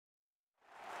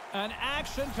An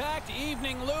action-packed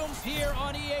evening looms here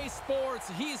on EA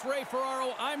Sports. He's Ray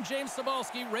Ferraro. I'm James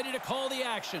Cebulski, ready to call the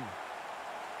action.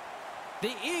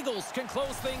 The Eagles can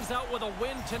close things out with a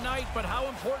win tonight, but how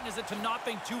important is it to not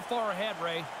think too far ahead,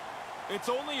 Ray? It's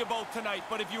only about tonight,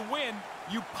 but if you win,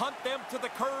 you punt them to the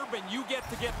curb and you get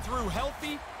to get through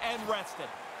healthy and rested.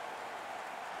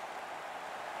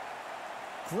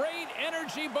 Great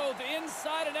energy both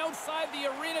inside and outside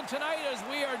the arena tonight as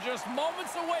we are just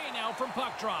moments away now from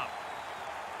puck drop.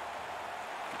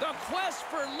 The quest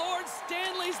for Lord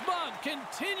Stanley's mug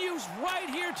continues right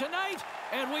here tonight,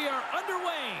 and we are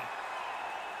underway.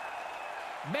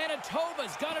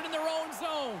 Manitoba's got it in their own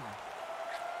zone.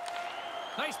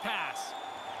 Nice pass.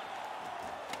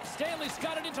 Stanley's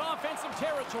got it into offensive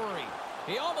territory.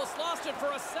 He almost lost it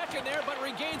for a second there, but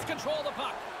regains control of the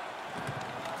puck.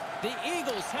 The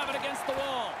Eagles have it against the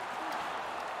wall.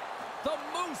 The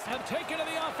Moose have taken to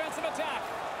the offensive attack.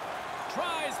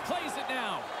 Tries, plays it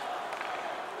now.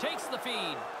 Takes the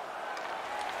feed.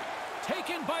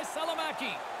 Taken by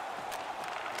Salamaki.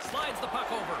 Slides the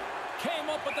puck over. Came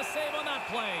up with the save on that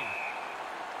play.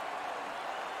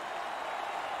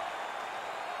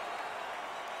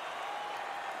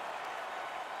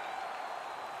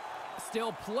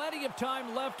 Still plenty of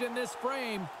time left in this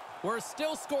frame. We're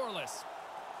still scoreless.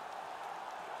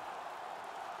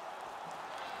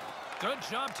 Good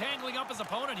job tangling up his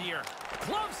opponent here.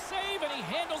 Glove save, and he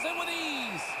handles it with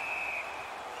ease.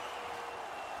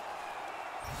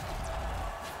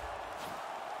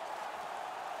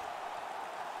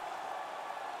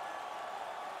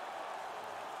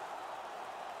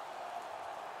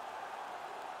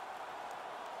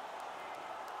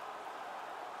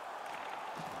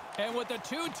 And with the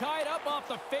two tied up off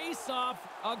the face-off,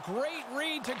 a great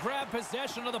read to grab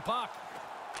possession of the puck.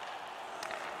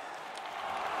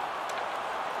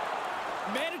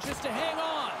 Manages to hang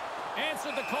on.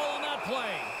 Answered the call on that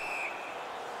play.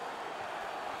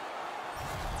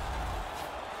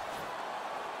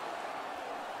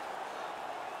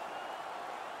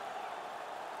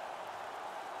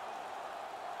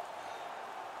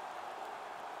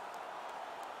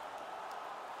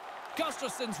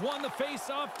 Gustafson's won the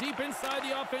face-off deep inside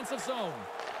the offensive zone.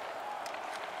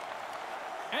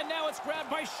 And now it's grabbed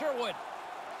by Sherwood.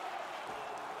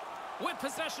 With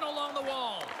possession along the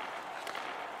wall.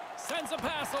 Sends a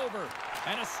pass over.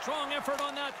 And a strong effort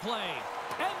on that play.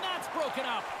 And that's broken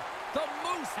up. The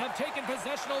Moose have taken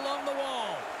possession along the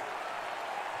wall.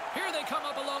 Here they come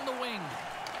up along the wing.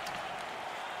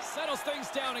 Settles things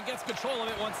down and gets control of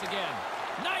it once again.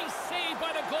 Nice save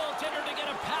by the goaltender to get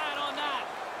a pad on that.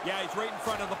 Yeah, he's right in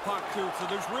front of the puck, too, so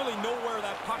there's really nowhere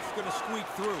that puck's going to squeak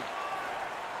through.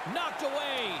 Knocked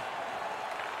away.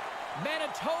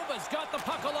 Manitoba's got the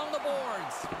puck along the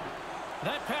boards.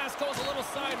 That pass goes a little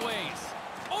sideways.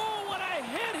 Oh, what a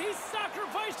hit! He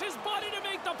sacrificed his body to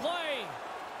make the play.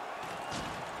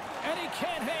 And he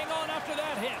can't hang on after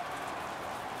that hit.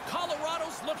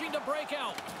 Colorado's looking to break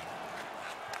out.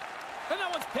 And that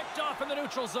one's picked off in the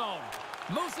neutral zone.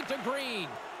 Moves it to Green.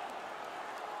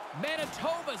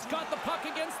 Manitoba's got the puck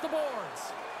against the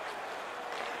boards.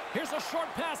 Here's a short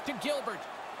pass to Gilbert.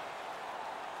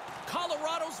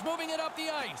 Colorado's moving it up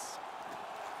the ice.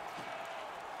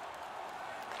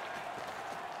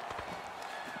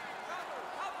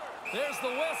 There's the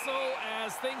whistle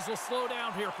as things will slow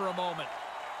down here for a moment.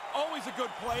 Always a good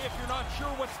play. If you're not sure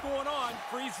what's going on,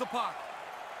 freeze the puck.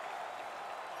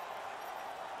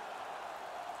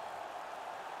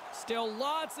 Still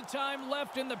lots of time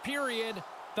left in the period.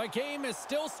 The game is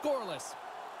still scoreless.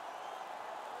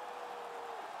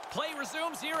 Play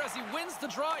resumes here as he wins the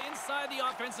draw inside the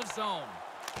offensive zone.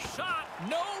 Shot,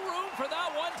 no room for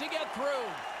that one to get through.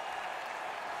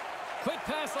 Quick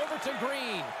pass over to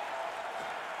Green.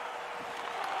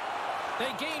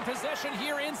 They gain possession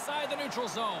here inside the neutral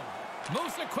zone.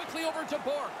 Moves it quickly over to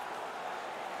Bork.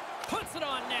 Puts it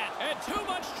on net, and too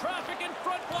much traffic in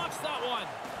front blocks that one.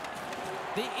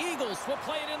 The Eagles will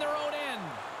play it in their own end.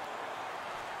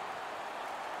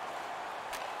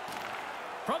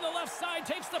 From the left side,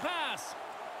 takes the pass.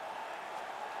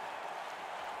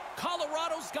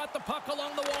 Colorado's got the puck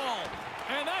along the wall.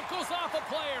 And that goes off a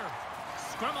player.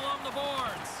 Scrum along the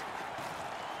boards.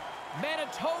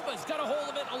 Manitoba's got a hold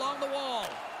of it along the wall.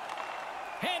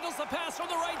 Handles the pass from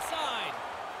the right side.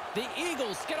 The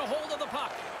Eagles get a hold of the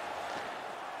puck.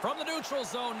 From the neutral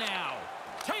zone now.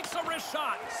 Takes a wrist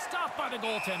shot. Stopped by the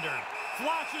goaltender.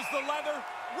 Flashes the leather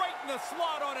right in the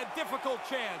slot on a difficult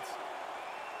chance.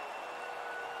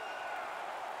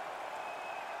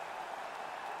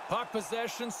 Puck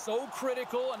possession so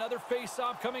critical. Another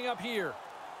face-off coming up here.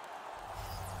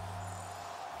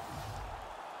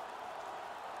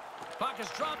 Puck is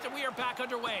dropped and we are back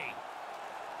underway.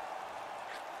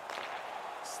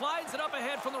 Slides it up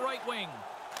ahead from the right wing.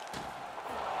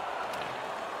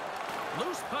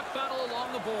 Loose puck battle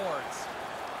along the boards.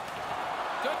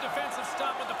 Good defensive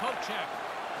stop with the poke check.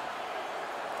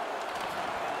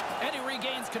 And he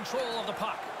regains control of the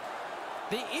puck.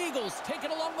 The Eagles take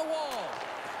it along the wall.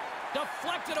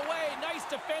 Deflected away. Nice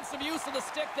defensive use of the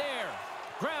stick there.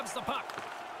 Grabs the puck.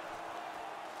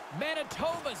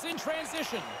 Manitoba's in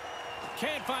transition.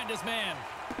 Can't find his man.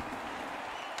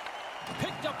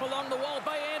 Picked up along the wall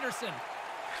by Anderson.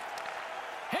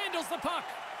 Handles the puck.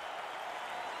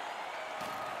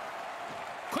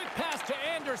 Quick pass to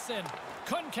Anderson.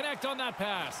 Couldn't connect on that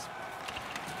pass.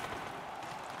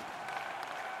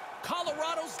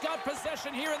 Colorado's got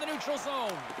possession here in the neutral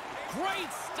zone.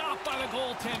 Great stop by the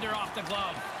goaltender off the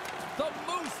glove. The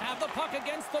Moose have the puck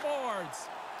against the boards.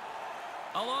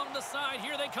 Along the side,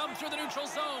 here they come through the neutral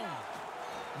zone.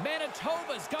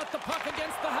 Manitoba's got the puck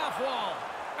against the half wall.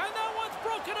 And that one's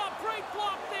broken up. Great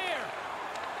block there.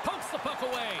 Pokes the puck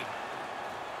away.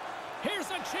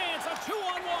 Here's a chance, a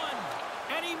 2-on-1.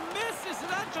 And he misses. Is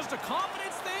that just a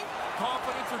confidence thing?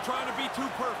 Confidence or trying to be too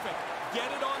perfect. Get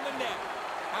it on the net.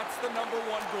 That's the #1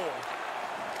 goal.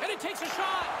 And he takes a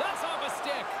shot. That's off a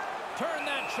stick. Turn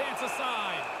that chance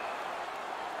aside.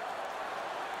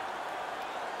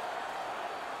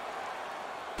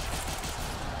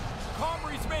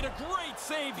 Comrie's made a great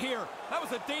save here. That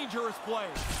was a dangerous play.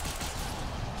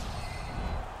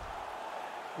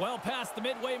 Well past the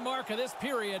midway mark of this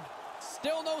period.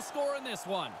 Still no score in this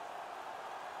one.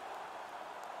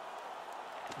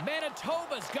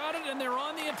 Manitoba's got it, and they're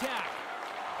on the attack.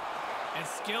 And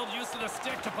skilled use of the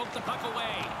stick to poke the puck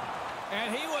away.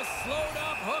 And he was slowed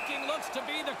up. Hooking looks to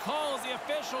be the call as the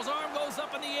official's arm goes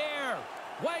up in the air.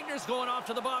 Wagner's going off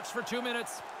to the box for 2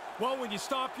 minutes. Well, when you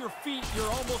stop your feet,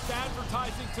 you're almost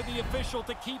advertising to the official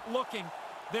to keep looking.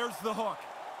 There's the hook.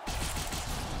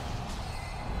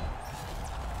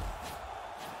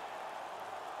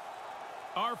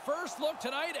 Our first look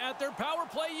tonight at their power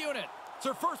play unit. It's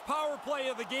their first power play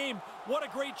of the game. What a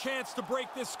great chance to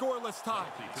break this scoreless tie.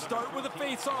 Start with a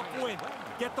face-off win.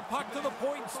 Get the puck to the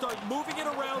point and start moving it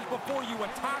around before you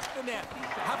attack the net.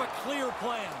 Have a clear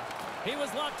plan. He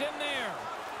was locked in there.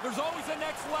 There's always a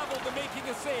next level to making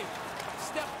a save.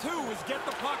 Step 2 is get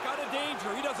the puck out of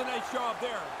danger. He does a nice job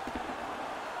there.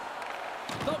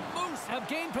 The Moose have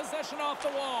gained possession off the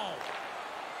wall.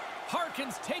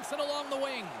 Harkins takes it along the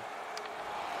wing.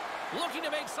 Looking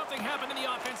to make something happen in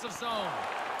the offensive zone.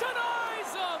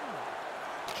 Denies him!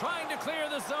 Trying to clear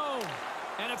the zone.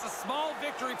 And it's a small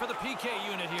victory for the PK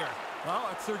unit here. Well,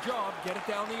 that's their job. Get it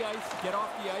down the ice, get off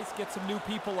the ice, get some new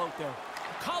people out there.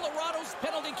 Colorado's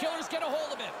penalty killers get a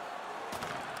hold of it.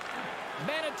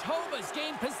 Manitoba's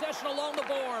gained possession along the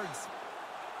boards.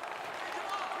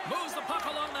 Moves the puck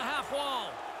along the half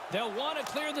wall. They'll want to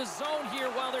clear the zone here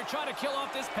while they're trying to kill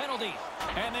off this penalty.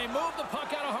 And they move the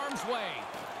puck out of harm's way.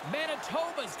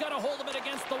 Manitoba's got a hold of it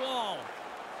against the wall.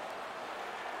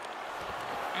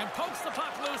 And pokes the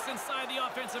puck loose inside the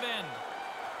offensive end.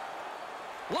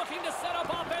 Looking to set up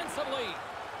offensively.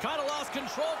 Kind of lost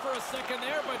control for a second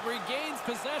there, but regains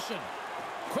possession.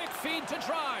 Quick feed to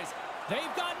tries.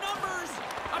 They've got numbers.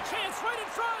 A chance right in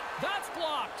front. That's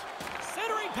blocked.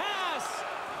 Centering pass.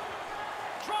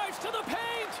 Drives to the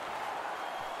paint.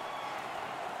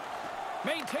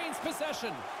 Maintains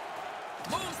possession.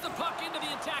 Moves the puck into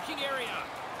the attacking area.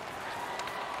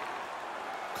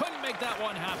 Couldn't make that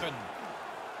one happen.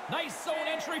 Nice zone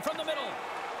entry from the middle.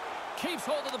 Keeps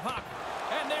hold of the puck.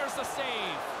 And there's the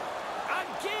save.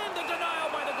 Again, the denial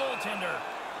by the goaltender.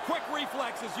 Quick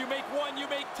reflexes. You make one, you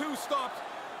make 2 stops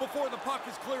before the puck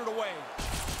is cleared away.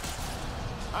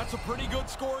 That's a pretty good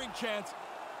scoring chance.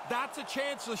 That's a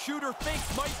chance the shooter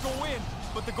thinks might go in,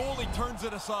 but the goalie turns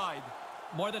it aside.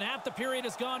 More than half the period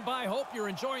has gone by. Hope you're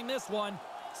enjoying this one.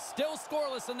 Still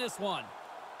scoreless in this one.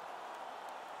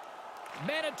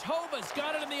 Manitoba's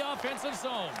got it in the offensive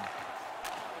zone.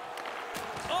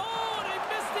 Oh, they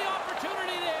missed the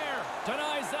opportunity there.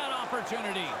 Denies that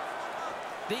opportunity.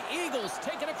 The Eagles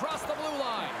take it across the blue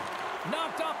line.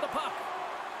 Knocked off the puck.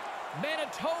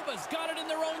 Manitoba's got it in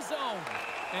their own zone.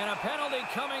 And a penalty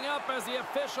coming up as the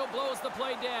official blows the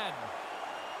play dead.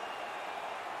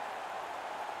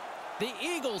 The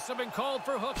Eagles have been called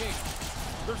for hooking.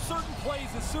 There's certain plays,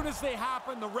 as soon as they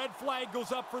happen, the red flag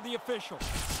goes up for the official.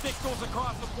 Stick goes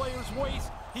across the player's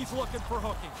waist. He's looking for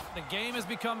hooking. The game has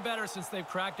become better since they've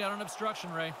cracked down on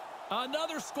obstruction, Ray.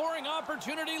 Another scoring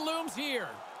opportunity looms here.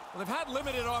 Well, they've had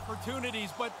limited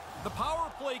opportunities, but the power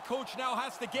play coach now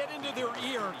has to get into their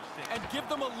ear and give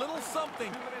them a little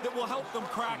something that will help them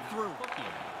crack through.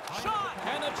 Shot!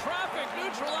 And the traffic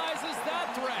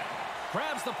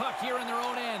Grabs the puck here in their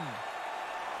own end.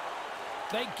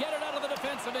 They get it out of the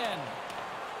defensive end.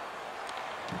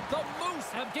 The Moose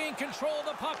have gained control of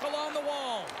the puck along the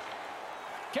wall.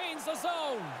 Gains the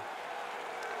zone.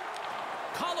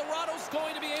 Colorado's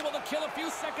going to be able to kill a few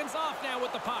seconds off now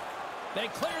with the puck. They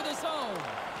clear the zone.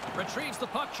 Retrieves the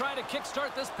puck, trying to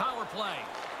kickstart this power play.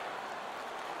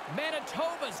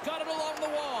 Manitoba's got it along the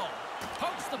wall.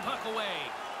 Pokes the puck away.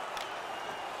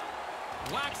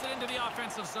 Whacks it into the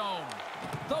offensive zone.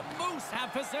 The Moose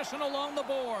have possession along the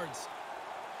boards.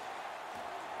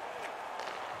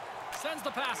 Sends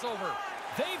the pass over.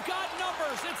 They've got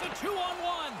numbers. It's a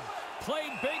 2-on-1.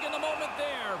 Played big in the moment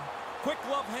there. Quick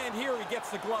glove hand here. He gets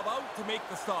the glove out to make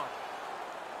the stop.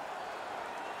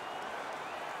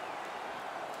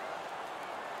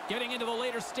 Getting into the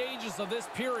later stages of this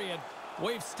period,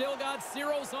 we've still got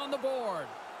zeros on the board.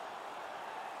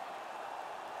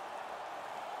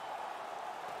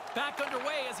 Back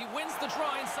underway as he wins the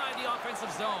draw inside the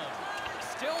offensive zone.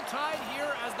 Still tied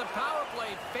here as the power play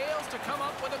fails to come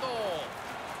up with a goal.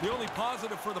 The only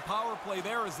positive for the power play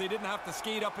there is they didn't have to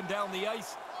skate up and down the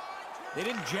ice. They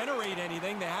didn't generate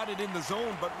anything. They had it in the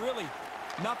zone, but really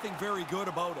nothing very good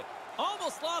about it.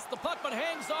 Almost lost the puck, but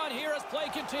hangs on here as play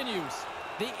continues.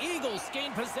 The Eagles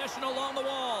gain possession along the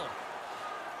wall.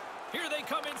 Here they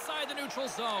come inside the neutral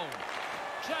zone.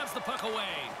 Jabs the puck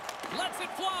away. Lets it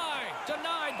fly.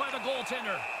 Denied by the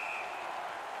goaltender.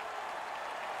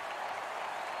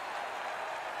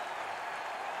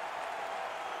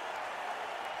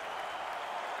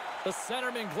 The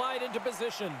centermen glide into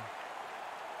position.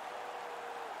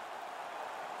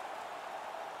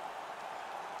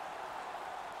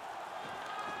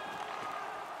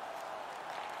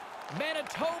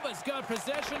 Manitoba's got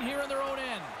possession here in their own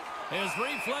end. His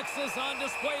reflexes on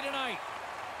display tonight.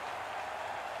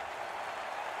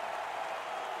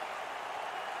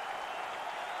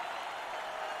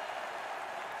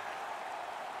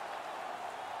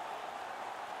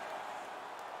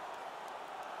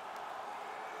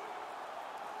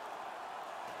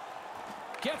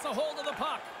 Gets a hold of the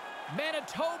puck.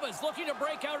 Manitoba's looking to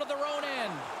break out of their own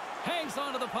end. Hangs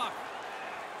onto the puck.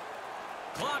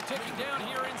 Clock ticking down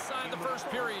here inside the first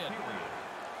period.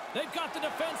 They've got the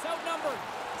defense outnumbered.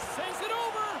 Sends it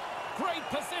over. Great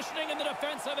positioning in the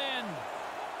defensive end.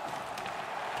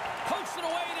 Pokes it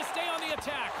away to stay on the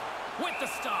attack with the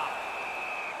stop.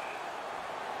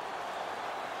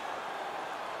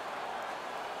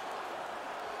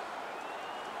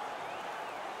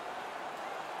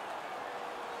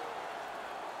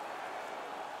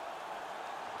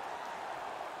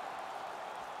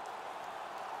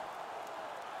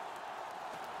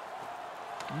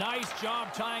 Nice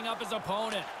job tying up his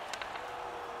opponent.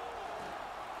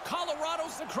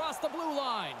 Colorado's across the blue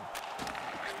line.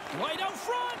 Right out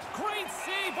front. Great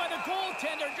save by the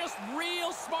goaltender. Just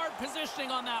real smart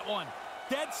positioning on that one.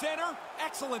 Dead center.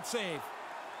 Excellent save.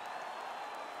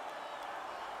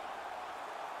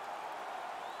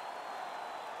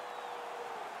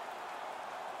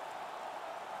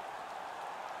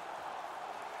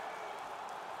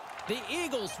 The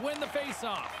Eagles win the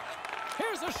faceoff.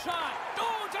 Here's a shot.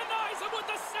 Oh, denies him with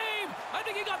the save. I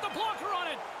think he got the blocker on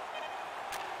it.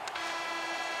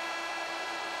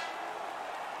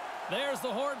 There's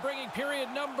the horn bringing period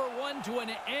number 1 to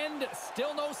an end.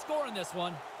 Still no score in this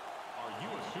one. Are you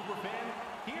a super fan?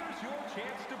 Here's your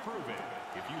chance to prove it.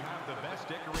 If you have the best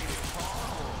decorated car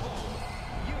or home,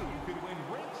 you could win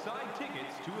ringside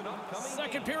tickets to an upcoming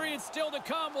Second game. period still to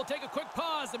come. We'll take a quick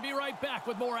pause and be right back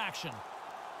with more action.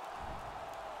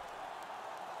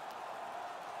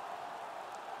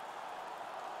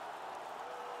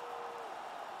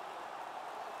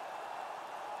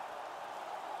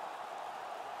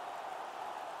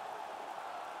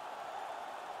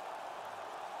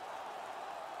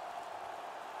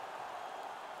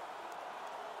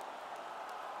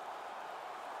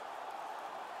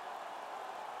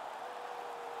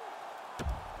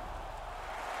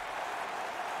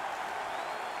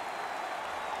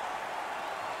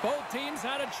 Both teams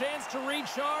had a chance to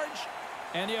recharge,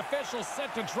 and the officials set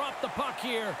to drop the puck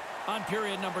here on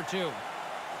period number 2.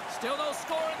 Still no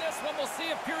score in this one. We'll see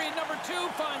if period number 2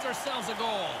 finds ourselves a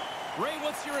goal. Ray,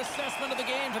 what's your assessment of the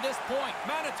game to this point?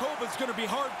 Manitoba's going to be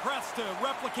hard-pressed to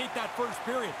replicate that first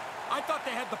period. I thought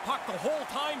they had the puck the whole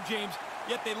time, James,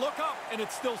 yet they look up and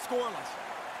it's still scoreless.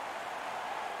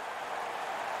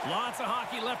 Lots of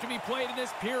hockey left to be played in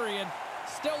this period.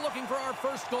 Still looking for our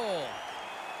first goal.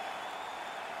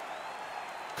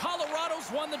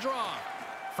 Colorado's won the draw.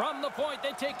 From the point,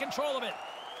 they take control of it.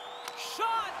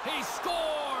 Shot! He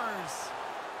scores!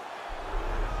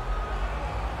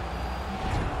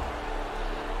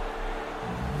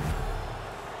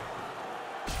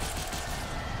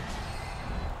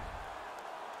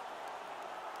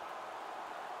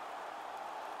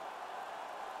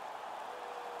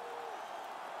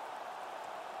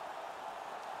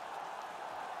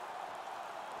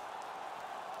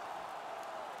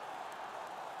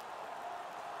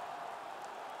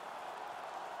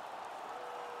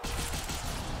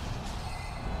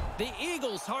 The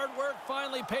Eagles' hard work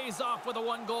finally pays off with a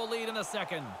 1-goal lead in the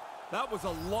second. That was a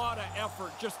lot of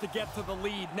effort just to get to the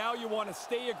lead. Now you want to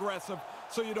stay aggressive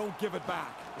so you don't give it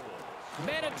back.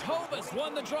 Manitoba's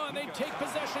won the draw, and they take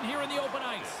possession here in the open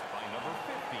ice. By number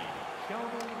 50,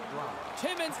 Calder.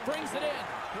 Timmins brings it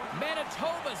in.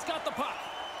 Manitoba's got the puck.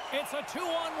 It's a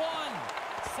 2-on-1.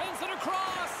 Sends it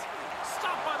across.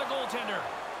 Stopped by the goaltender.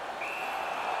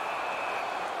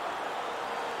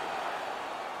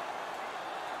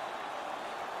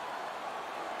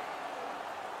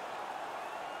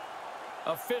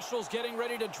 Officials getting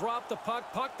ready to drop the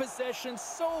puck. Puck possession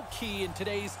so key in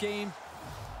today's game.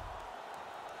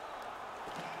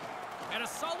 And a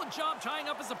solid job tying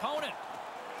up his opponent.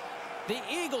 The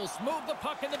Eagles move the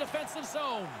puck in the defensive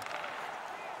zone.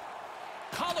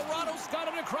 Colorado's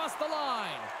got it across the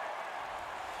line.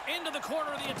 Into the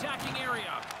corner of the attacking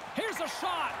area. Here's a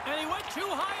shot, and he went too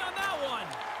high on that one.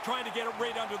 Trying to get it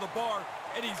right under the bar,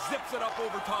 and he zips it up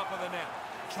over top of the net.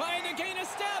 Trying to gain a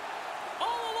step. All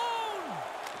alone.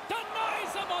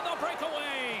 Denies him on the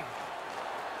breakaway.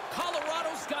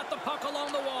 Colorado's got the puck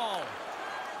along the wall.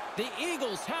 The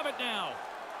Eagles have it now.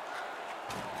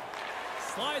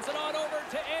 Slides it on over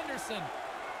to Anderson.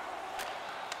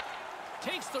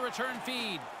 Takes the return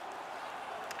feed.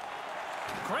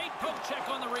 Great poke check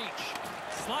on the reach.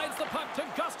 Slides the puck to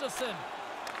Gustafsson.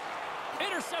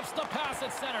 Intercepts the pass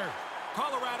at center.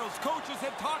 Colorado's coaches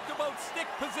have talked about stick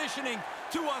positioning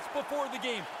to us before the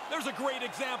game. There's a great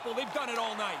example. They've done it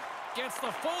all night. Gets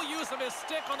the full use of his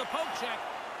stick on the poke check.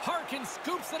 Harkin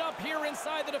scoops it up here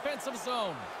inside the defensive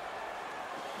zone.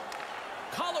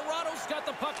 Colorado's got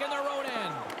the puck in their own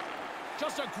end.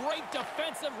 Just a great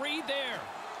defensive read there.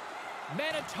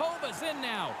 Manitoba's in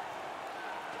now.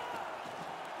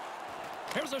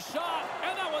 Here's a shot,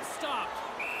 and that one's stopped.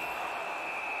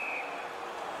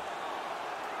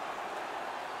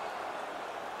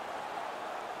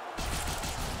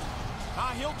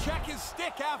 He'll check his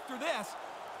stick after this.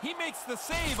 He makes the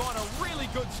save on a really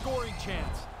good scoring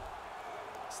chance.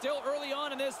 Still early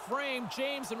on in this frame,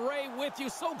 James and Ray with you.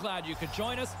 So glad you could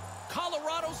join us.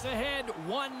 Colorado's ahead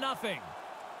 1-0.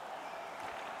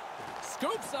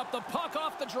 Scoops up the puck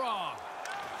off the draw.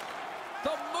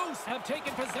 The Moose have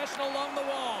taken possession along the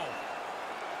wall.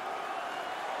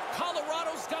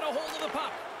 Colorado's got a hold of the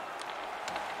puck.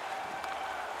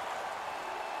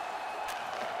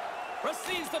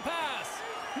 Receives the pass.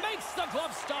 Makes the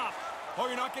glove stop. Oh,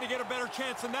 you're not going to get a better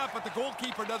chance than that, but the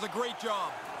goalkeeper does a great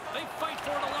job. They fight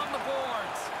for it along the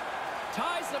boards.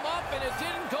 Ties him up, and it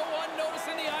didn't go unnoticed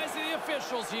in the eyes of the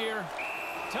officials here.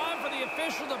 Time for the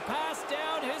official to pass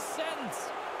down his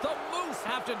sentence. The Moose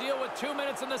have to deal with 2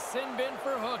 minutes in the sin bin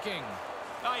for hooking.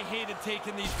 I hated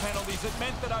taking these penalties. It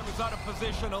meant that I was out of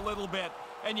position a little bit,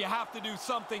 and you have to do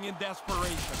something in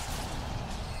desperation.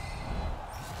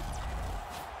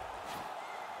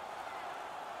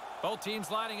 Both teams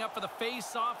lining up for the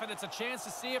face-off, and it's a chance to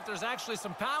see if there's actually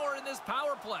some power in this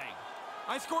power play.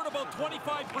 I scored about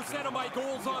 25% of my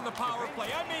goals on the power play.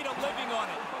 I made a living on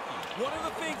it. One of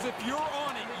the things, if you're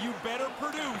on it, you better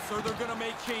produce or they're going to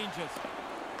make changes.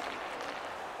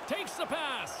 Takes the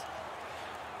pass.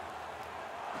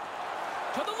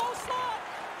 To the low slot.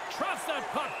 Traps that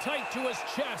puck tight to his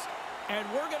chest. And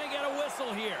we're going to get a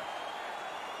whistle here.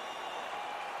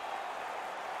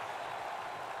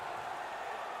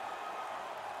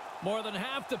 More than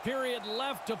half the period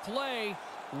left to play.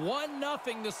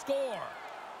 1-0 the score.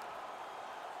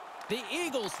 The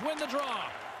Eagles win the draw.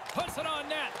 Puts it on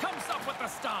net. Comes up with the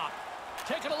stop.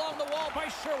 Taken along the wall by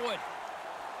Sherwood.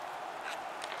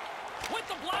 With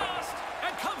the blast.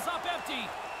 And comes up empty.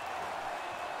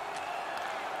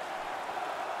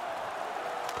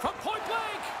 From point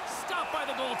blank. Stopped by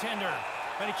the goaltender.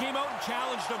 And he came out and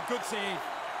challenged him. Good save.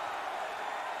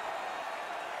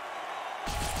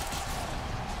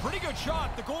 Pretty good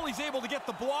shot. The goalie's able to get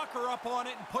the blocker up on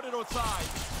it and put it outside.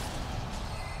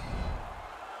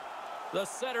 The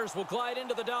setters will glide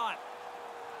into the dot.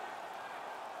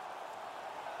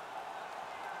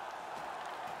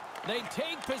 They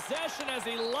take possession as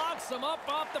he locks them up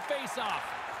off the faceoff.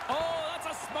 Oh, that's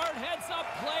a smart heads-up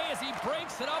play as he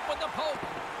breaks it up with the poke.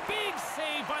 Big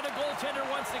save by the goaltender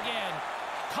once again.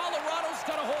 Colorado's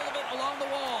got a hold of it along the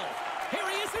wall. Here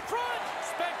he is in front.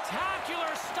 Spectacular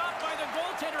stop by the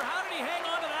goaltender. How did he hang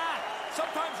on to that?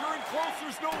 Sometimes you're in close,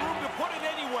 there's no room to put it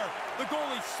anywhere. The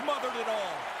goalie smothered it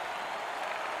all.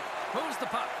 Moves the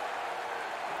puck.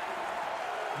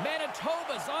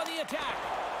 Manitoba's on the attack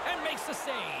and makes the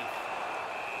save.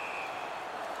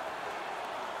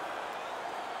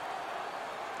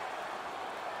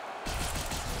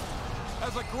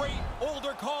 As a great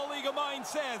older colleague of mine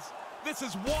says, this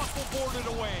is waffle boarded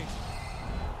away.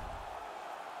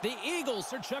 The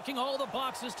Eagles are checking all the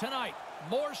boxes tonight.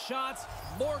 More shots,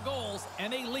 more goals,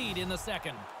 and they lead in the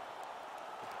second.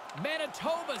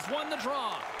 Manitoba's won the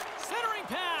draw. Centering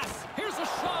pass. Here's a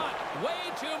shot. Way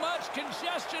too much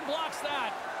congestion blocks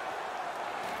that.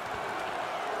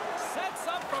 Sets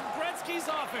up from Gretzky's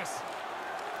office.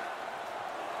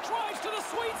 Drives to the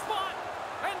sweet spot.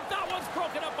 And that one's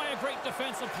broken up by a great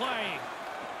defensive play.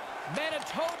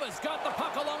 Manitoba's got the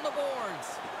puck along the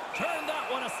boards. Turn that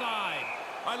one aside.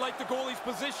 I like the goalie's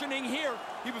positioning here.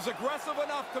 He was aggressive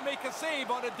enough to make a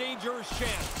save on a dangerous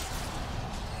chance.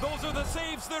 Those are the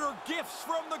saves that are gifts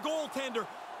from the goaltender.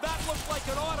 That looked like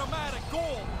an automatic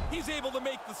goal. He's able to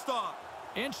make the stop.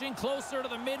 Inching closer to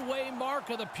the midway mark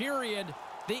of the period,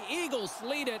 the Eagles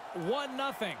lead it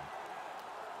 1-0.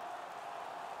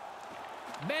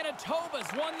 Manitoba's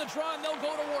won the draw, and they'll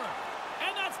go to work.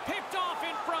 And that's picked off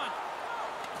in front.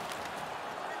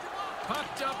 Puck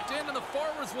dumped in, and the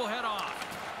forwards will head off.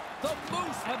 The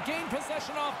Moose have gained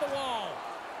possession off the wall.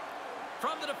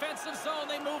 From the defensive zone,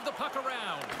 they move the puck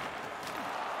around.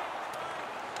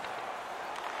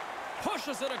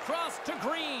 Pushes it across to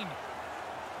Green.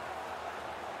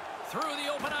 Through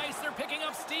the open ice, they're picking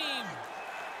up steam.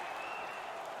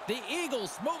 The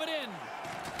Eagles move it in.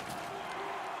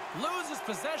 Loses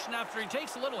possession after he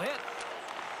takes a little hit.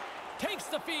 Takes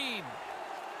the feed.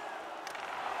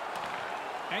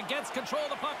 And gets control of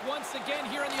the puck once again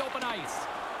here in the open ice.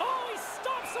 Oh, he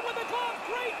stops him with the glove.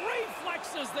 Great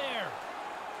reflexes there.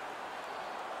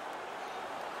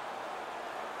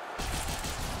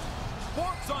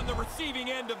 Bork's on the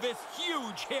receiving end of this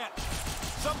huge hit.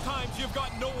 Sometimes you've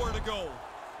got nowhere to go.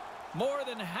 More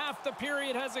than half the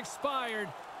period has expired.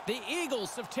 The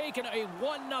Eagles have taken a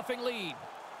 1-0 lead.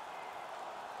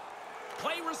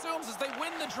 Play resumes as they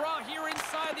win the draw here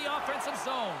inside the offensive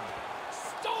zone.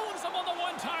 Stones him on the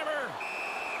one-timer.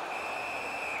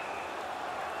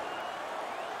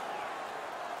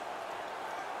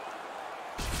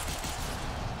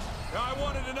 I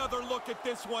wanted another look at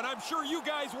this one. I'm sure you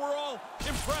guys were all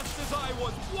impressed as I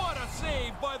was. What a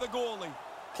save by the goalie.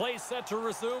 Play set to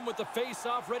resume with the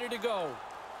face-off ready to go.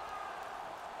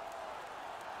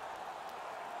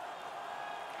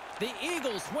 The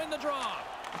Eagles win the draw.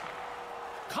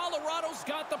 Colorado's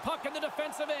got the puck in the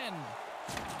defensive end.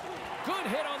 Good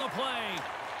hit on the play.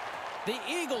 The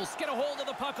Eagles get a hold of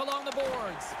the puck along the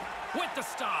boards with the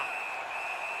stop.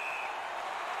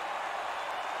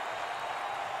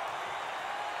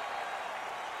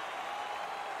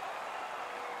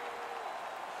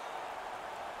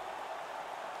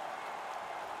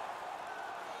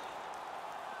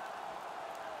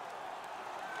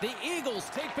 The Eagles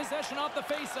take possession off the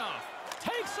faceoff.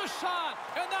 Takes a shot,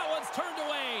 and that one's turned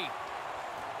away.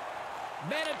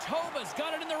 Manitoba's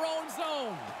got it in their own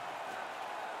zone.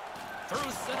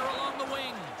 Through center along the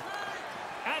wing.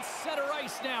 At center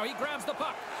ice now, he grabs the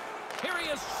puck. Here he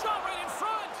is, shot right in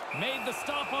front. Made the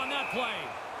stop on that play.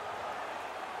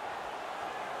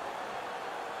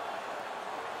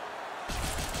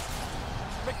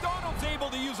 McDonald's able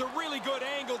to use a really good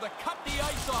angle to cut the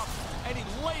ice off, and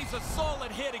he lays a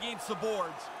solid hit against the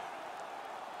boards.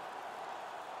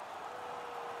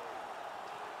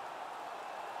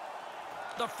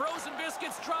 The frozen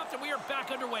biscuits dropped, and we are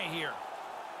back underway here.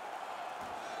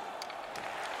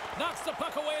 Knocks the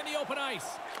puck away in the open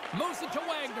ice. Moves it to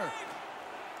Wagner.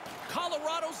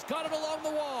 Colorado's got it along the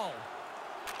wall.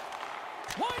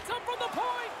 Winds up from the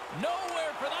point.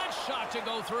 Nowhere for that shot to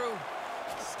go through.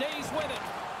 Stays with it.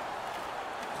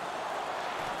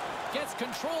 Gets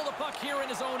control of the puck here in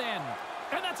his own end.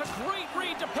 And that's a great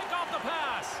read to pick off the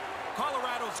pass.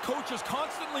 Colorado's coaches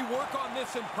constantly work on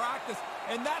this in practice,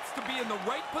 and that's to be in the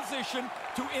right position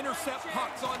to intercept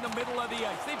pucks on the middle of the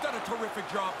ice. They've done a terrific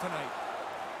job tonight.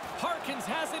 Harkins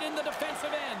has it in the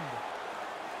defensive end.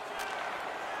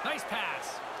 Nice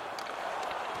pass.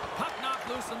 Puck knocked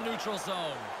loose in the neutral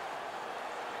zone.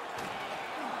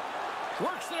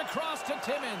 Works it across to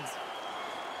Timmins.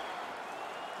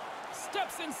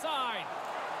 Steps inside.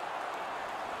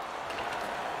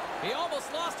 He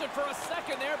almost lost it for a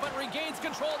second there, but regains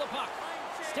control of the puck.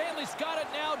 Stanley's got it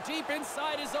now deep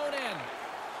inside his own end.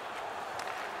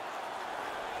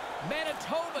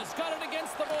 Manitoba's got it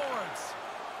against the boards.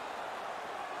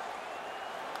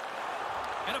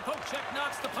 And a poke check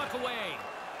knocks the puck away.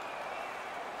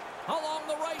 Along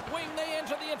the right wing, they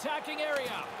enter the attacking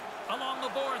area. Along the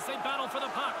boards, they battle for the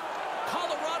puck.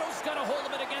 Colorado's got a hold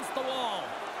of it against the wall.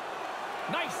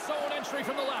 Nice zone entry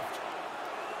from the left.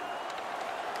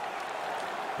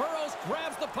 Burrows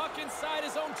grabs the puck inside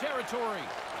his own territory.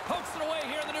 Pokes it away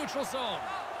here in the neutral zone.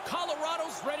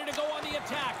 Colorado's ready to go on the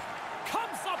attack.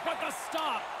 Comes up with the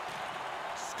stop.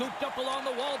 Scooped up along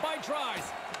the wall by Dries.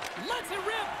 Lets it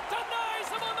rip. Denies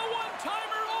him on the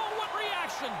one-timer. Oh, what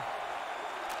reaction.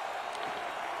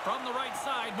 From the right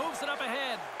side, moves it up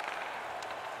ahead.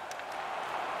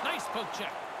 Nice poke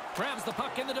check. Grabs the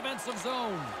puck in the defensive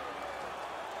zone.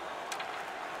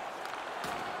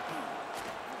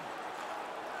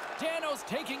 Dano's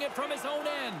taking it from his own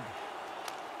end.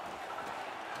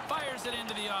 Fires it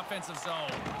into the offensive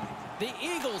zone. The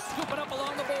Eagles scoop it up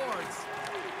along the boards.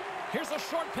 Here's a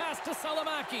short pass to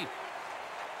Salomaki.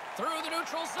 Through the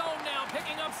neutral zone now,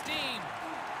 picking up steam.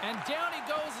 And down he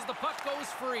goes as the puck goes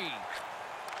free.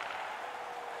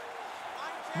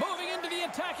 Moving into the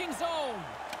attacking zone.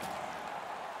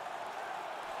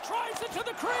 Drives it to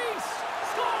the crease.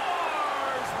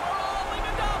 Scores! We're all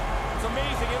livened up. It's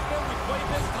amazing, isn't it? We played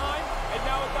this time, and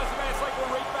now it doesn't matter. It's like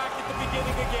we're right back at the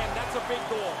beginning again. That's a big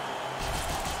goal.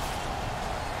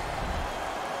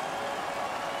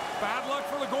 Bad luck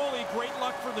for the goalie, great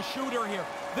luck for the shooter here.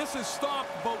 This is stopped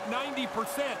about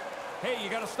 90%. Hey, you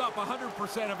got to stop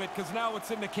 100% of it because now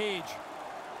it's in the cage.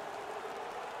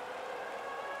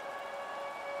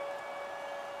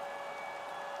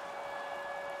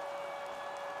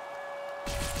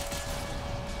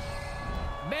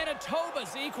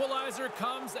 Manitoba's equalizer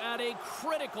comes at a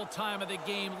critical time of the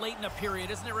game, late in the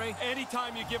period, isn't it, Ray?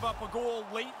 Anytime you give up a goal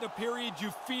late in the period,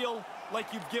 you feel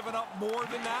like you've given up more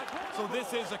than that. So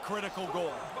this is a critical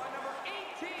goal. By number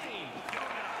 18.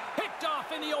 Picked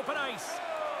off in the open ice.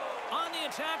 On the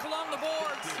attack along the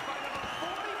boards. By number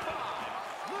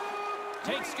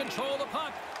 45. Takes control of the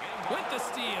puck with the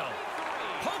steal.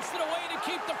 Pokes it away to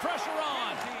keep the pressure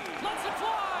on. Lets it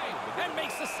fly and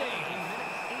makes the save.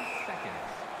 8 seconds.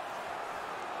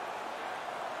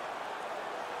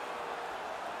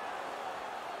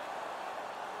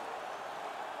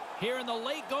 Here in the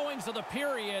late goings of the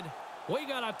period, we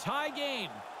got a tie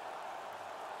game.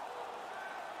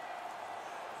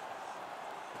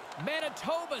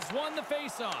 Manitoba's won the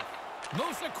faceoff.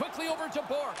 Moves it quickly over to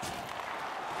Bork.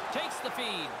 Takes the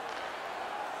feed.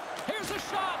 Here's a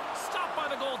shot. Stopped by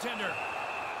the goaltender.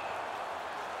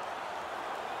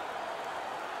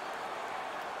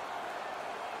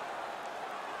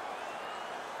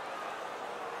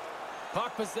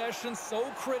 Puck possession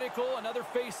so critical. Another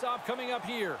faceoff coming up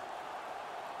here.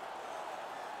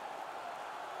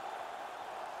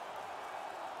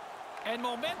 And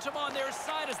momentum on their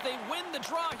side as they win the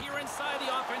draw here inside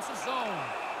the offensive zone.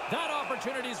 That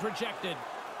opportunity is rejected.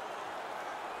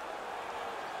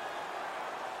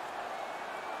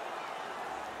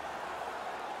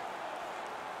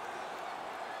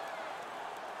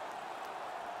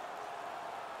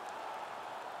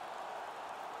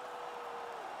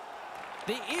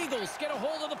 The Eagles get a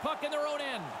hold of the puck in their own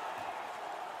end.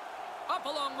 Up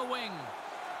along the wing.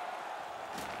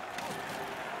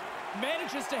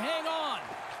 Manages to hang on.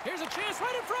 Here's a chance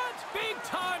right in front. Big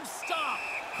time stop.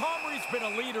 Comrie's been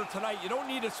a leader tonight. You don't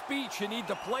need a speech. You need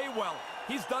to play well.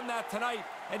 He's done that tonight,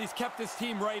 and he's kept his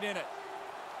team right in it.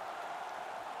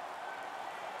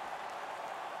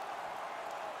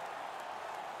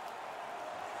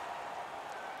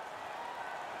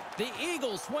 The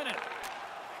Eagles win it.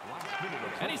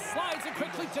 And he slides it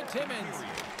quickly to Timmins.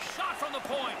 Shot from the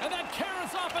point, and then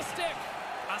carries off a stick.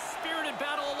 A spirited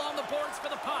battle along the boards for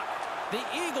the puck. The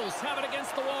Eagles have it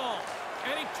against the wall.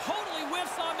 And he totally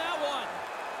whiffs on that one.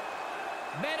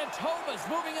 Manitoba's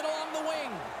moving it along the wing.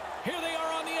 Here they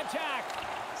are on the attack.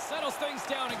 Settles things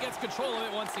down and gets control of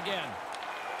it once again.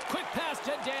 Quick pass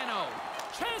to Dano.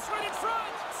 Chase right in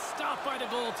front. Stopped by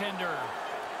the goaltender.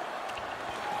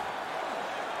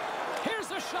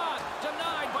 Here's a shot.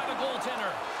 Denied by the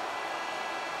goaltender.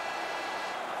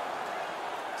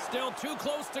 Still too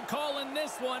close to call in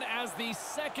this one as the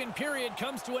second period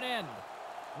comes to an end.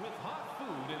 With hot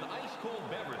food and ice-cold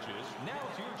beverages,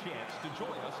 now's your chance to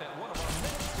join us at one of our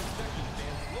many concession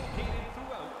stands located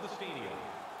throughout the stadium.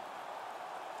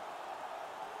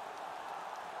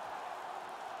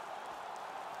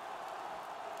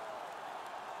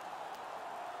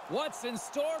 What's in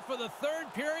store for the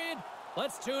third period?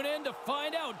 Let's tune in to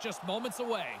find out just moments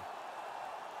away.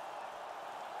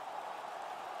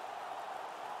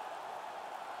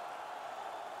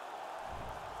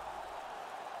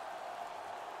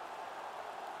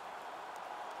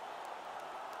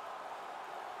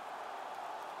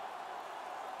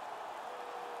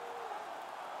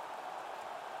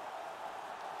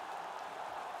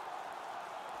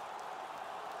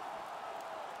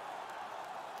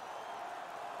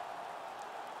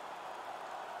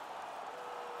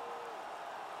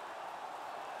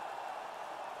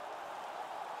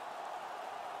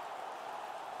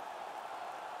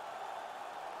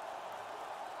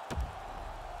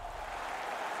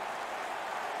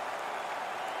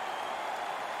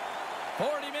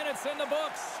 40 minutes in the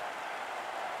books.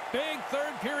 Big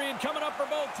third period coming up for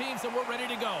both teams, and we're ready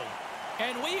to go.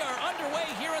 And we are underway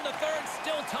here in the third,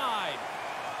 still tied.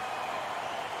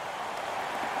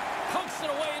 Pokes it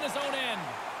away in his own end.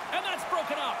 And that's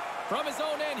broken up. From his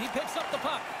own end, he picks up the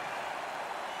puck.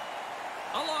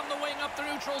 Along the wing up the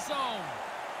neutral zone.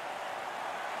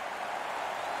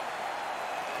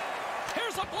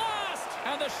 Here's a blast!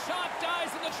 And the shot dies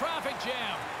in the traffic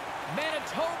jam.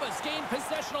 Manitoba's gained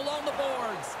possession along the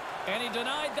boards. And he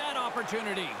denied that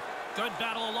opportunity. Good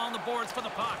battle along the boards for the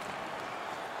puck.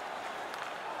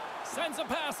 Sends a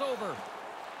pass over.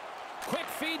 Quick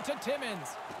feed to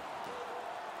Timmins.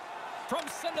 From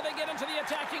center, they get into the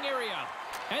attacking area.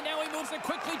 And now he moves it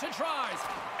quickly to tries.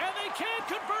 And they can't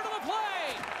convert on the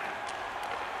play.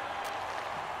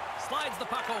 Slides the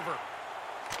puck over.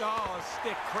 Oh, a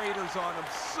stick craters on him.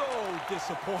 So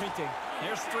disappointing.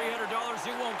 There's $300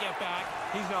 you won't get back.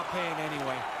 He's not paying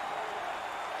anyway.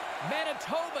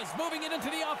 Manitoba's moving it into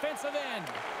the offensive end.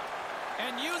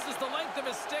 And uses the length of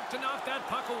his stick to knock that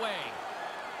puck away.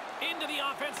 Into the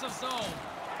offensive zone.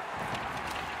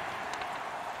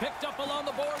 Picked up along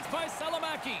the boards by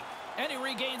Salamaki. And he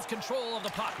regains control of the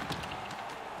puck.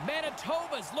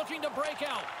 Manitoba's looking to break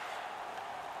out.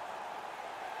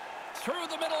 Through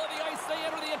the middle of the ice, they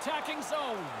enter the attacking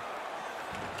zone.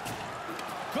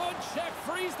 Good check,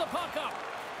 frees the puck up.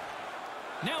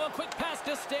 Now a quick pass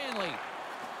to Stanley.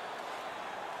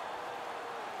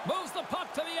 Moves the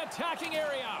puck to the attacking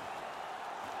area.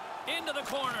 Into the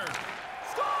corner.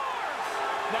 Scores!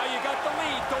 Now you got the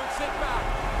lead. Don't sit back.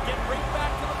 Get right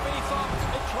back to the face-off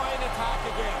and try and attack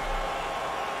again.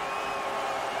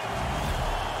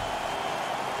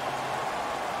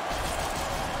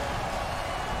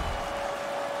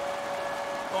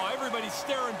 Oh, everybody's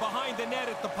staring behind the net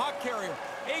at the puck carrier.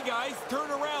 Hey, guys, turn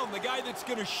around. The guy that's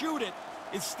going to shoot it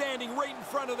is standing right in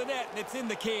front of the net, and it's in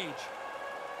the cage.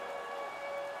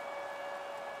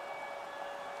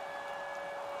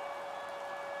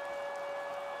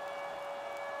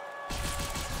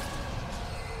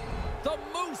 The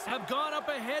Moose have gone up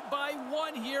ahead by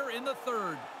 1 here in the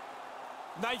third.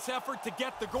 Nice effort to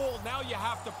get the goal. Now you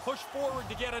have to push forward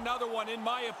to get another one, in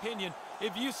my opinion.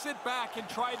 If you sit back and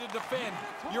try to defend,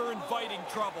 you're inviting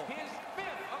trouble.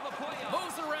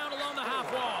 Moves around along the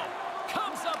half wall.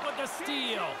 Comes up with the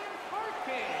steal.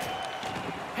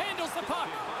 Handles the puck.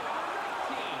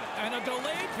 And a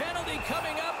delayed penalty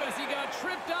coming up as he got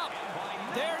tripped up.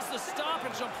 There's the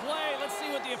stoppage of play. Let's see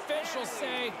what the officials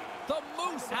say. The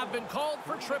Moose have been called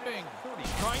for tripping.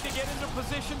 Trying to get into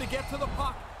position to get to the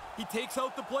puck. He takes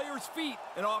out the player's feet,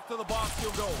 and off to the box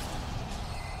he'll go.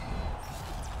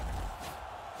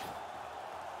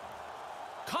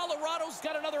 Colorado's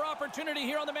got another opportunity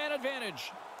here on the man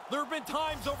advantage. There have been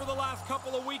times over the last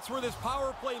couple of weeks where this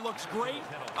power play looks great,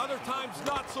 other times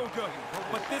not so good.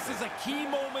 But this is a key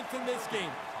moment in this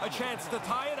game. A chance to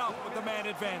tie it up with the man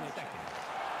advantage.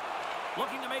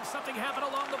 Looking to make something happen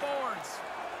along the boards.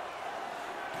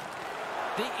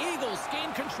 The Eagles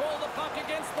gain control of the puck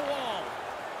against the wall.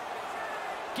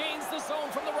 Gains the zone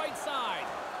from the right side.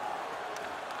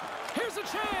 Here's a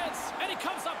chance, and he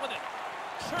comes up with it.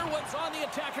 Sherwood's on the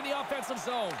attack in the offensive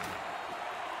zone.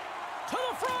 To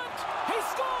the front, he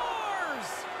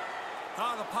scores!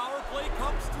 The power play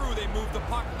comes through. They move the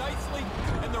puck nicely,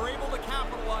 and they're able to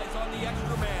capitalize on the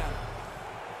extra man.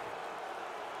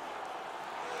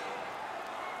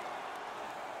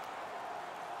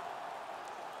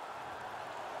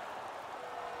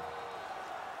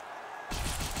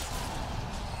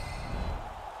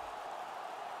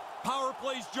 Power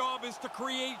play's job is to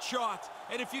create shots,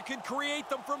 and if you can create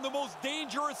them from the most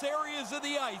dangerous areas of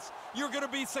the ice, you're going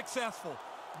to be successful.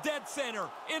 Dead center,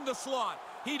 in the slot.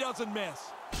 He doesn't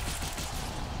miss.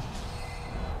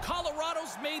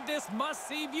 Colorado's made this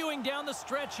must-see viewing down the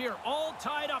stretch here, all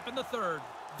tied up in the third.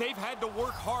 They've had to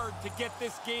work hard to get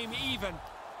this game even.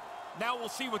 Now we'll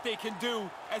see what they can do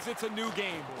as it's a new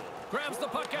game. Grabs the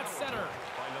puck at center.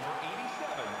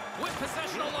 With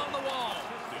possession along the wall.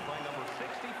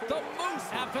 The Moose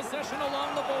have possession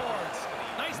along the boards.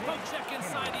 Nice poke check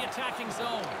inside the attacking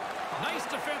zone. Nice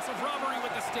defensive robbery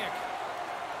with the stick.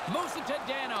 Moves it to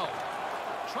Dano.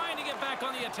 Trying to get back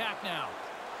on the attack now.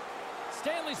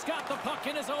 Stanley's got the puck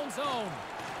in his own zone.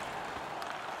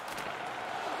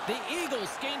 The Eagles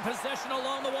gain possession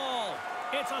along the wall.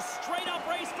 It's a straight-up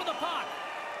race for the puck.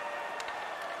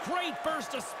 Great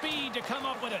burst of speed to come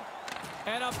up with it.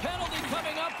 And a penalty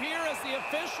coming up here as the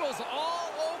officials all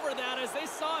over that as they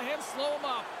saw him slow him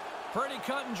up. Pretty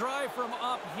cut and dry from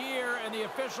up here, and the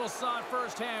officials saw it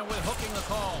firsthand with hooking the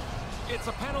call. It's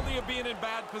a penalty of being in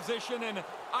bad position, and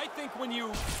I think when you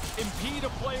impede a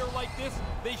player like this,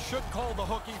 they should call the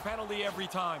hooking penalty every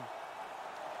time.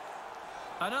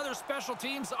 Another special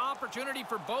teams opportunity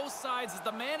for both sides as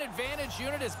the man advantage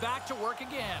unit is back to work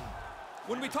again.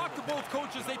 When we talked to both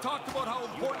coaches, they talked about how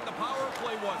important the power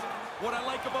play was. What I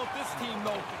like about this team,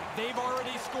 though, they've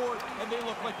already scored, and they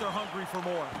look like they're hungry for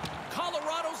more.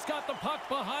 Colorado's got the puck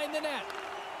behind the net.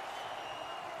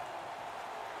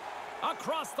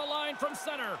 Across the line from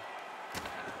center.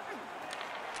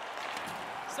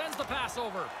 Sends the pass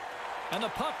over. And the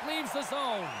puck leaves the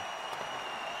zone.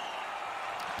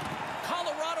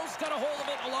 Colorado's got a hold of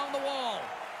it along the wall.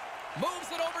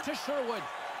 Moves it over to Sherwood.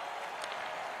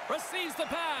 Receives the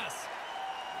pass.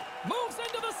 Moves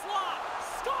into the slot.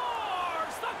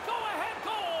 Scores the go-ahead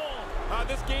goal.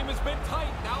 This game has been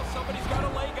tight. Now somebody's got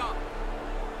a leg up.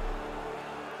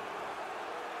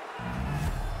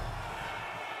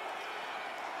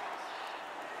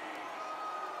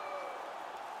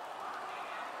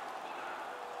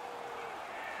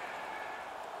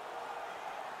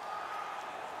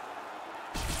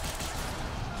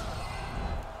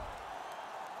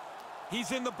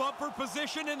 He's in the bumper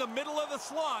position in the middle of the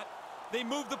slot. They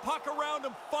move the puck around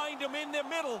him, find him in the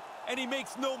middle, and he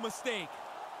makes no mistake.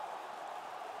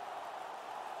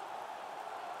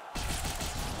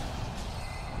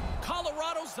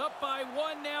 Colorado's up by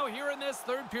 1 now here in this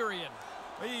third period.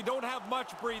 You don't have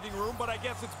much breathing room, but I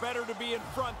guess it's better to be in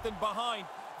front than behind.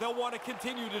 They'll want to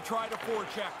continue to try to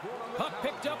forecheck. Puck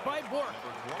picked up by Bork.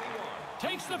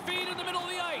 Takes the feed in the middle of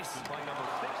the ice.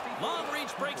 Long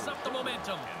reach breaks up the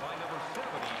momentum.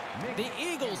 The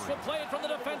Eagles will play it from the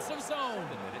defensive zone.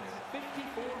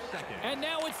 And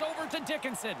now it's over to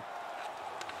Dickinson.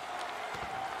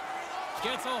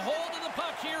 Gets a hold of the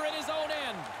puck here at his own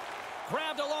end.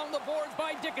 Grabbed along the boards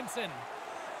by Dickinson.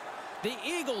 The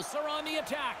Eagles are on the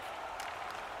attack.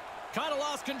 Kind of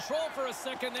lost control for a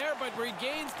second there, but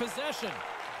regains possession.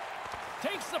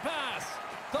 Takes the pass.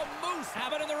 The Moose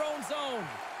have it in their own zone.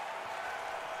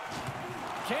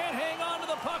 Can't hang on to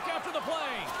the puck after the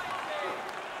play.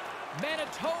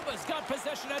 Manitoba's got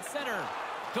possession at center.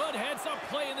 Good heads-up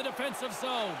play in the defensive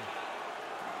zone.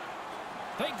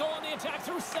 They go on the attack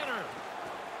through center.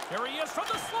 Here he is from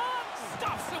the slot.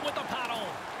 Stuffs him with the paddle.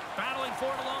 Battling for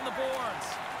it along the boards.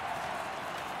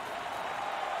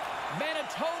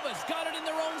 Manitoba's got it in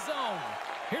their own zone.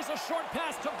 Here's a short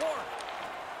pass to Bork.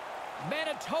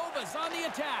 Manitoba's on the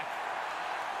attack.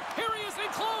 Here he is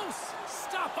in close.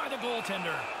 Stopped by the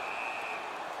goaltender.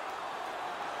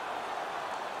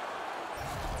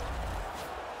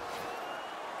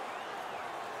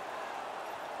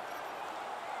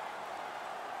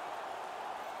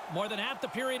 More than half the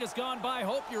period has gone by.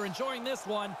 Hope you're enjoying this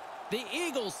one. The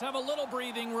Eagles have a little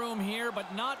breathing room here,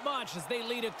 but not much as they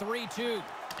lead at 3-2.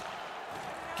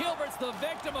 Gilbert's the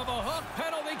victim of a hook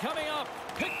penalty coming up.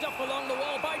 Picked up along the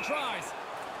wall by Tries.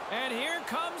 And here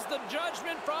comes the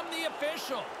judgment from the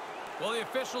official. Well, the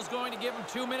official's going to give him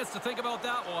 2 minutes to think about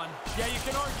that one. Yeah, you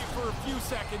can argue for a few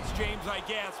seconds, James, I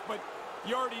guess, but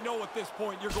you already know at this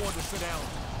point you're going to sit down.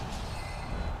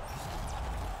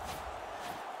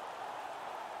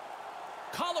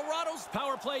 Colorado's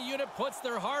power play unit puts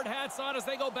their hard hats on as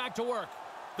they go back to work.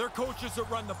 Their coaches that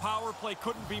run the power play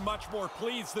couldn't be much more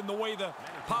pleased than the way the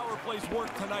power plays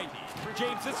work tonight.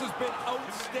 James, this has been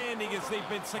outstanding as they've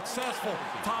been successful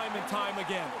time and time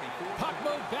again. Puck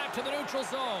moved back to the neutral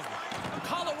zone.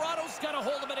 Colorado's got a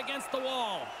hold of it against the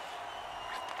wall.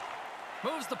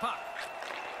 Moves the puck.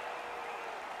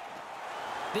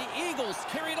 The Eagles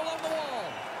carry it along the wall.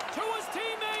 To his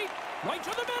teammate. Right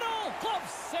to the middle. Glove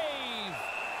save.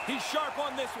 He's sharp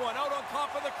on this one. Out on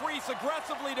top of the crease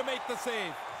aggressively to make the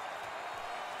save.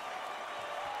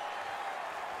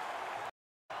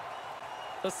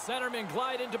 The centermen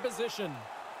glide into position.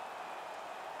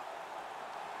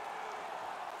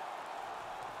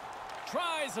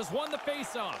 Tries has won the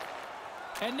faceoff.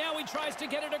 And now he tries to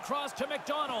get it across to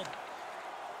McDonald.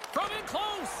 From in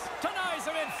close. Denies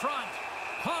him in front.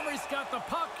 Comrie's got the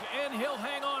puck, and he'll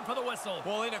hang on for the whistle.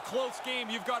 Well, in a close game,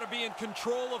 you've got to be in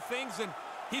control of things, and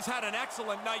he's had an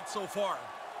excellent night so far.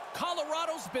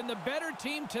 Colorado's been the better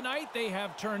team tonight. They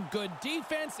have turned good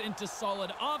defense into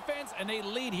solid offense, and they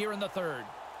lead here in the third.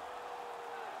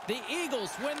 The Eagles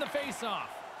win the faceoff.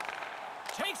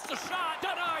 Takes the shot,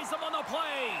 denies him on the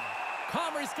play.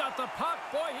 Comrie's got the puck.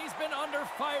 Boy, he's been under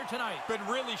fire tonight. Been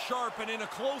really sharp, and in a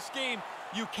close game,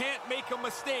 you can't make a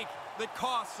mistake that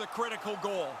costs a critical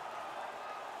goal.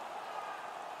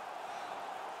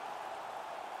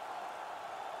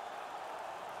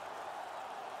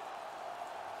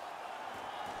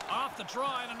 Off the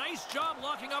draw, and a nice job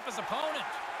locking up his opponent.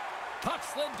 Puck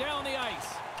slid down the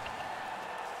ice.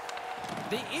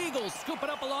 The Eagles scoop it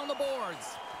up along the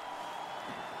boards.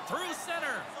 Through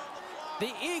center.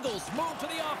 The Eagles move to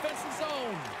the offensive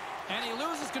zone. And he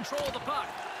loses control of the puck.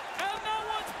 And that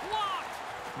one's blocked.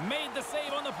 Made the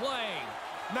save on the play.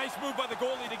 Nice move by the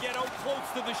goalie to get out close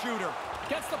to the shooter.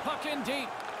 Gets the puck in deep.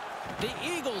 The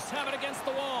Eagles have it against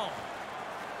the wall.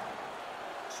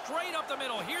 Straight up the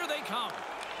middle. Here they come.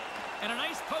 And a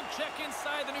nice poke check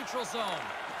inside the neutral zone.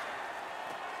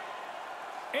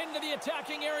 Into the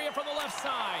attacking area from the left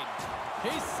side.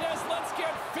 He says, let's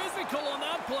get physical on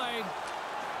that play.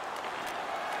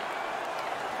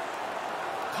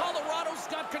 Colorado's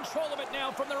got control of it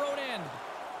now from their own end.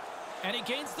 And he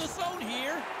gains the zone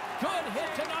here. Good hit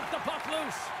to knock the puck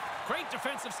loose. Great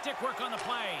defensive stick work on the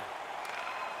play.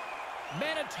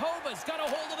 Manitoba's got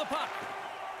a hold of the puck.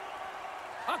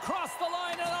 Across the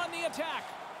line and on the attack.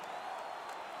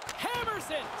 Hammers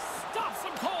it. Stops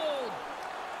him cold.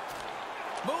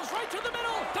 Moves right to the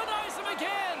middle. Denies him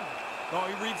again. Oh,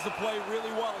 he reads the play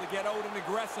really well to get out and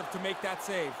aggressive to make that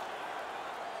save.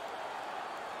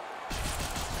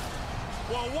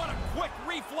 Well, what a quick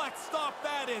reflex stop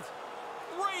that is.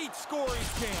 Great scoring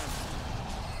chance.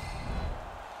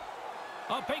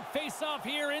 A big face-off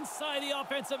here inside the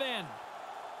offensive end.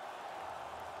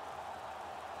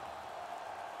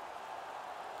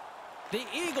 The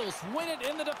Eagles win it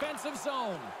in the defensive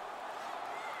zone.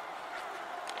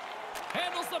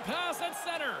 Handles the pass at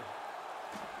center.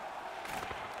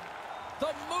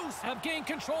 The Moose have gained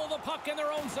control of the puck in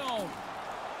their own zone.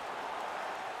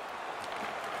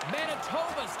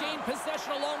 Manitoba's gained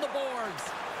possession along the boards.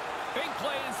 Big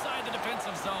play inside the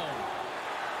defensive zone.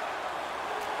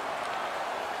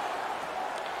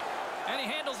 And he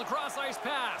handles a cross-ice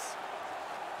pass.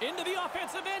 Into the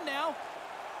offensive end now.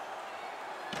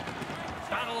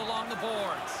 Battle along the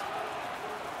boards.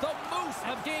 The Moose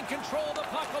have gained control of the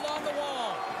puck along the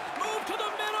wall. Move to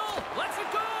the middle. Lets it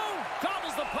go.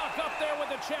 Gobbles the puck up there with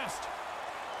the chest.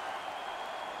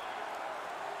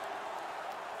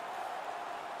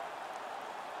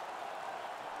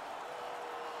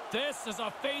 This is a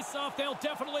face-off they'll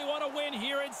definitely want to win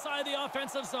here inside the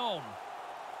offensive zone.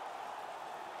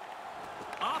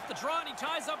 Off the draw, and he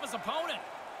ties up his opponent.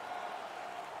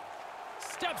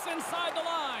 Steps inside the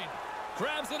line.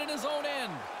 Grabs it in his own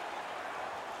end.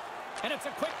 And it's a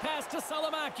quick pass to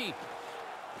Salamaki.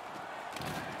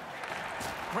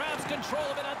 Grabs control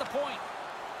of it at the point.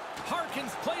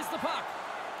 Harkins plays the puck.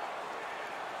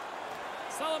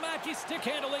 Salamaki stick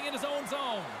handling in his own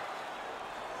zone.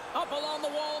 Up along the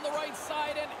wall on the right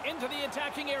side and into the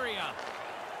attacking area.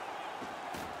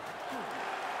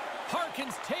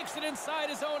 Harkins takes it inside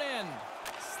his own end.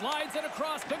 Slides it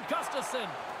across to Gustafsson.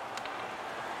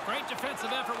 Great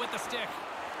defensive effort with the stick.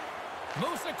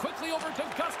 Moves it quickly over to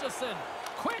Gustafsson.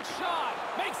 Quick shot.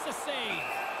 Makes the save.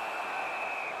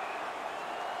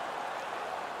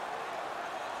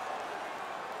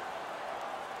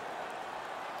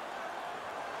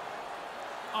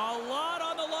 A lot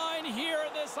on the line here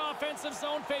in this offensive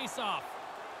zone faceoff.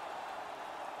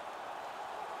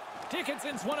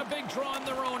 Dickinson's won a big draw on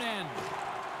their own end.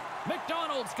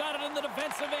 McDonald's got it in the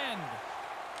defensive end.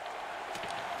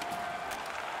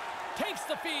 Takes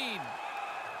the feed.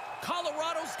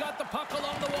 Colorado's got the puck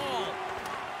along the wall.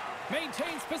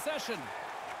 Maintains possession.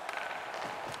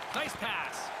 Nice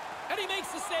pass. And he makes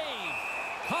the save.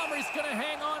 Comrie's going to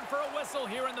hang on for a whistle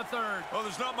here in the third. Well,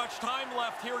 there's not much time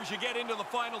left here as you get into the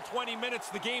final 20 minutes.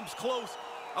 The game's close.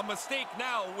 A mistake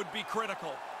now would be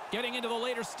critical. Getting into the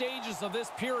later stages of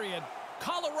this period,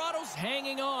 Colorado's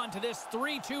hanging on to this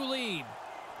 3-2 lead.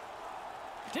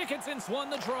 Dickinson's won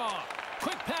the draw.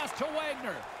 Quick pass to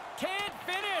Wagner. Can't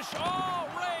finish. Oh,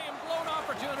 Ray, and blown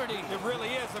opportunity. It really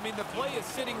is. I mean, the play is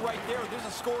sitting right there. There's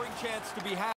a scoring chance to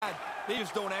be had. They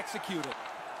just don't execute it.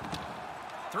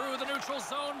 Through the neutral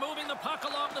zone, moving the puck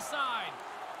along the side.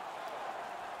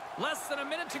 Less than a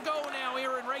minute to go now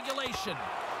here in regulation.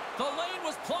 The lane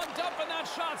was plugged up and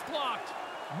that shot's blocked.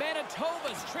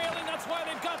 Manitoba's trailing. That's why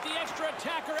they've got the extra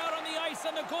attacker out on the ice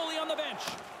and the goalie on the bench.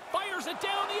 Fires it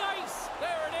down the ice.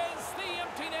 There it is, the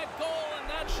empty net goal, and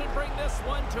that should bring this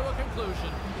one to a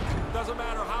conclusion. Doesn't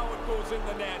matter how it goes in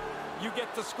the net. You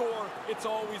get to score. It's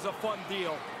always a fun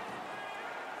deal.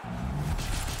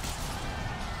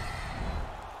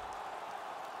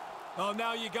 Oh,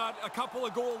 now you got a couple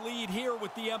of goal lead here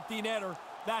with the empty netter.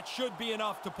 That should be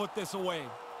enough to put this away.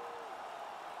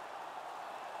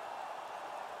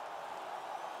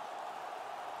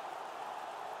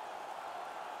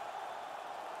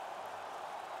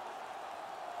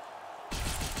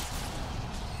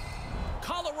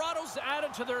 Colorado Ferraros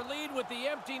added to their lead with the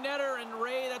empty netter, and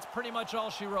Ray, that's pretty much all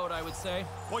she wrote, I would say.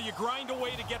 Well, you grind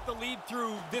away to get the lead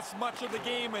through this much of the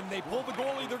game, and they pull the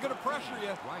goalie, they're going to pressure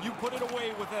you. You put it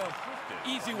away with an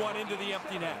easy one into the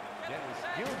empty net.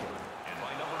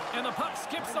 And the puck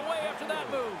skips away after that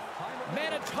move.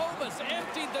 Manitoba's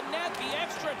emptied the net. The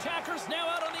extra attackers now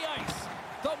out on the ice.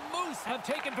 The Moose have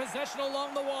taken possession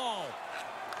along the wall.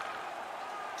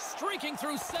 Streaking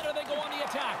through center, they go on the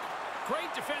attack.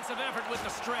 Great defensive effort with the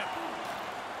strip.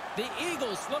 The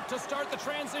Eagles look to start the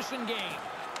transition game.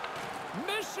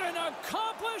 Mission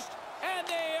accomplished, and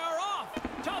they are off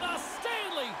to the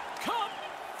Stanley Cup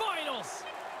Finals.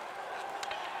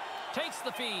 Takes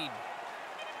the feed.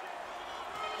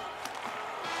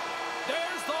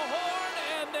 There's the horn,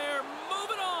 and they're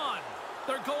moving on.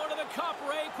 They're going to the cup,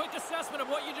 Ray. Quick assessment of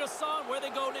what you just saw and where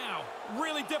they go now.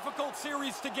 Really difficult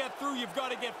series to get through. You've got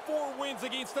to get 4 wins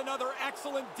against another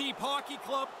excellent deep hockey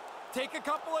club. Take a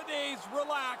couple of days,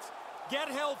 relax, get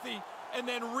healthy, and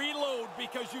then reload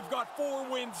because you've got 4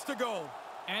 wins to go.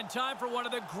 And time for one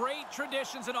of the great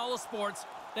traditions in all of sports,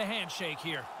 the handshake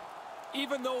here.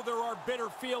 Even though there are bitter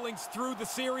feelings through the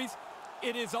series,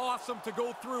 it is awesome to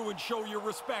go through and show your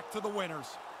respect to the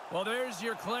winners. Well, there's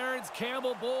your Clarence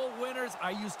Campbell Bowl winners.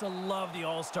 I used to love the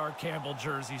All-Star Campbell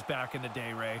jerseys back in the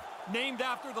day, Ray. Named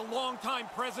after the longtime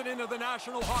president of the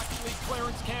National Hockey League,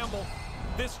 Clarence Campbell,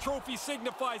 this trophy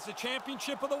signifies the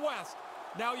championship of the West.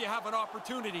 Now you have an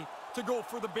opportunity to go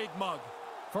for the big mug.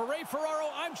 For Ray Ferraro,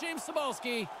 I'm James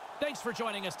Cybulski. Thanks for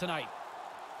joining us tonight.